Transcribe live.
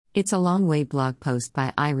It's a Long Way blog post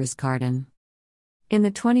by Iris Carden. In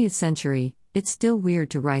the 20th century, it's still weird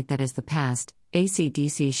to write that as the past.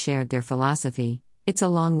 AC/DC shared their philosophy. It's a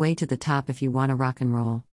long way to the top if you want to rock and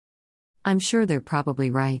roll. I'm sure they're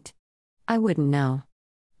probably right. I wouldn't know.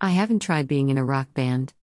 I haven't tried being in a rock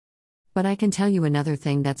band. But I can tell you another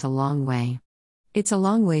thing that's a long way. It's a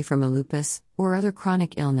long way from a lupus, or other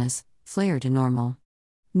chronic illness, flare to normal.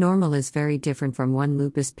 Normal is very different from one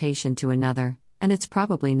lupus patient to another, and it's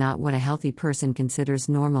probably not what a healthy person considers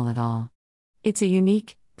normal at all. It's a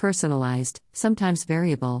unique, personalized, sometimes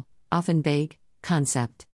variable, often vague,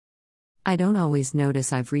 concept. I don't always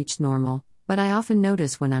notice I've reached normal, but I often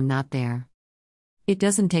notice when I'm not there. It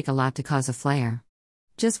doesn't take a lot to cause a flare.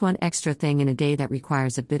 Just one extra thing in a day that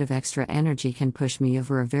requires a bit of extra energy can push me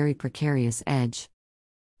over a very precarious edge.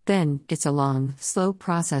 Then, it's a long, slow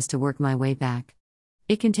process to work my way back.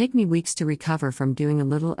 It can take me weeks to recover from doing a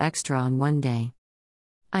little extra on one day.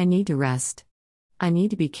 I need to rest. I need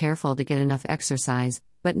to be careful to get enough exercise,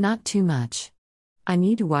 but not too much. I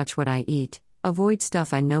need to watch what I eat, avoid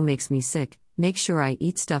stuff I know makes me sick, make sure I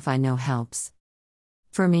eat stuff I know helps.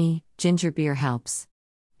 For me, ginger beer helps.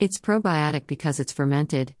 It's probiotic because it's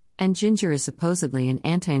fermented, and ginger is supposedly an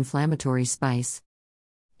anti-inflammatory spice.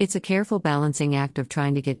 It's a careful balancing act of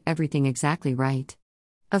trying to get everything exactly right.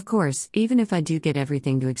 Of course, even if I do get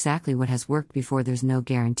everything to exactly what has worked before, there's no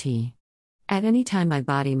guarantee. At any time my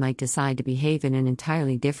body might decide to behave in an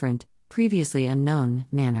entirely different, previously unknown,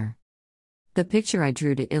 manner. The picture I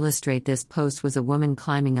drew to illustrate this post was a woman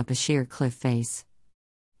climbing up a sheer cliff face.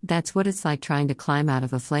 That's what it's like trying to climb out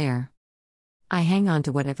of a flare. I hang on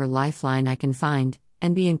to whatever lifeline I can find,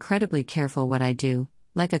 and be incredibly careful what I do,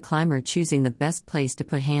 like a climber choosing the best place to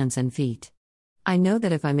put hands and feet. I know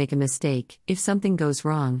that if I make a mistake, if something goes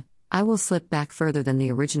wrong, I will slip back further than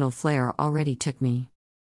the original flare already took me.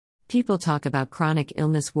 People talk about chronic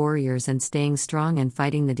illness warriors and staying strong and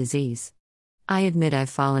fighting the disease. I admit I've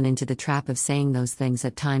fallen into the trap of saying those things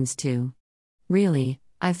at times too. Really,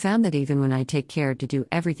 I've found that even when I take care to do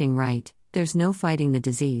everything right, there's no fighting the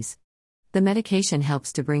disease. The medication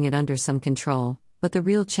helps to bring it under some control, but the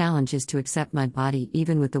real challenge is to accept my body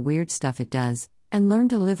even with the weird stuff it does, and learn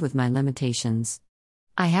to live with my limitations.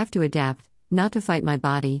 I have to adapt, not to fight my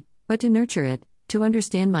body, but to nurture it, to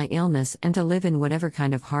understand my illness and to live in whatever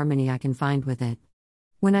kind of harmony I can find with it.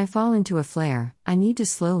 When I fall into a flare, I need to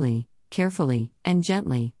slowly, carefully, and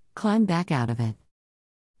gently, climb back out of it.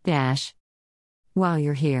 While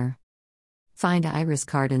you're here, find Iris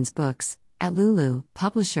Carden's books at Lulu,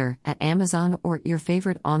 publisher, at Amazon, or your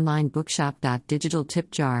favorite online bookshop. Digital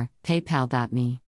tip jar, paypal.me